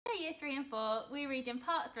For Year 3 and 4, we read in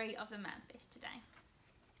part 3 of the Manfish today.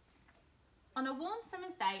 On a warm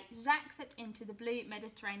summer's day, Jacques stepped into the blue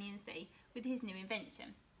Mediterranean Sea with his new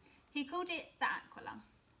invention. He called it the aqualung,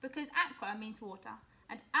 because aqua means water,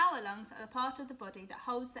 and our lungs are the part of the body that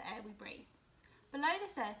holds the air we breathe. Below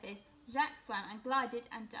the surface, Jacques swam and glided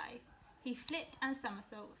and dove. He flipped and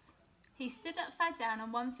somersaults. He stood upside down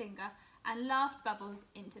on one finger and laughed bubbles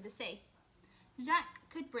into the sea. Jacques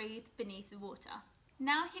could breathe beneath the water.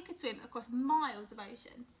 Now he could swim across miles of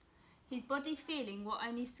oceans, his body feeling what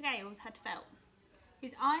only scales had felt,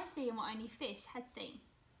 his eyes seeing what only fish had seen.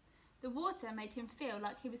 The water made him feel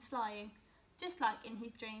like he was flying, just like in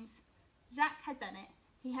his dreams. Jacques had done it.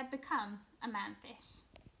 He had become a manfish.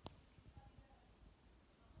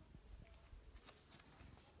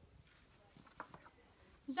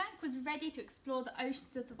 Jacques was ready to explore the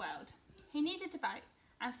oceans of the world. He needed a boat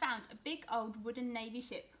and found a big old wooden navy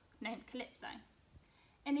ship named Calypso.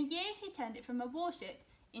 In a year he turned it from a warship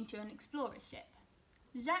into an explorer ship.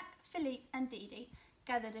 Jacques, Philippe and Didi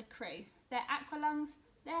gathered a crew, their aqualungs,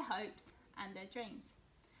 their hopes and their dreams,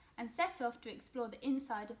 and set off to explore the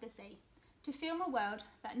inside of the sea, to film a world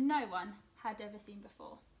that no one had ever seen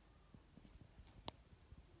before.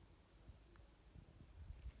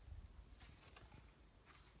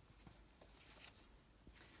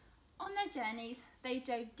 On their journeys, they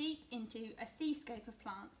dove deep into a seascape of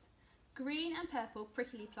plants. Green and purple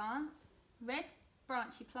prickly plants, red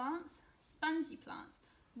branchy plants, spongy plants,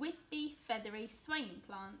 wispy, feathery, swaying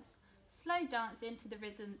plants, slow dancing to the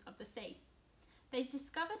rhythms of the sea. They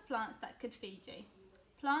discovered plants that could feed you,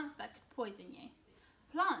 plants that could poison you,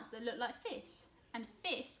 plants that looked like fish, and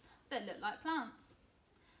fish that looked like plants.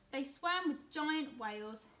 They swam with giant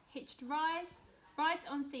whales, hitched rides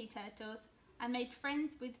on sea turtles, and made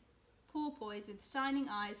friends with porpoise with shining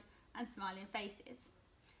eyes and smiling faces.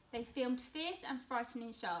 They filmed fierce and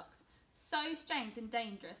frightening sharks, so strange and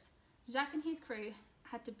dangerous, Jacques and his crew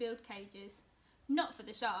had to build cages, not for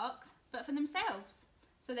the sharks, but for themselves,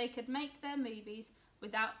 so they could make their movies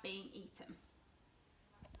without being eaten.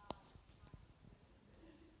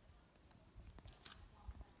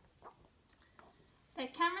 Their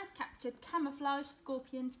cameras captured camouflage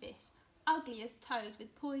scorpion fish, ugly as toads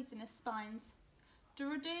with poisonous spines,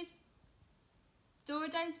 Doradus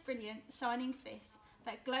brilliant shining fish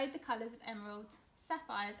that glowed the colours of emeralds,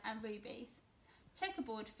 sapphires and rubies,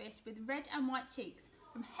 checkerboard fish with red and white cheeks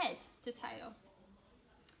from head to tail.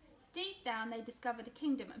 Deep down they discovered a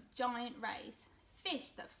kingdom of giant rays,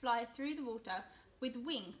 fish that fly through the water with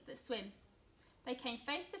wings that swim. They came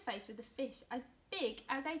face to face with a fish as big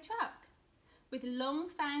as a truck, with long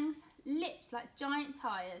fangs, lips like giant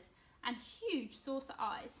tyres and huge saucer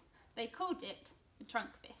eyes. They called it the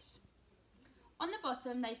trunkfish. On the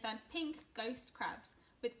bottom they found pink ghost crabs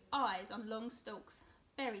with eyes on long stalks,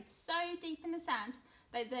 buried so deep in the sand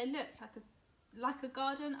that they looked like a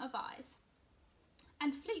garden of eyes.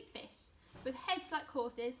 And flutefish with heads like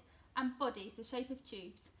horses and bodies the shape of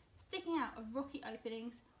tubes, sticking out of rocky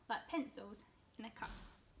openings like pencils in a cup.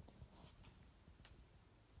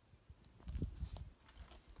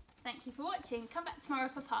 Thank you for watching. Come back tomorrow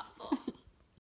for part 4.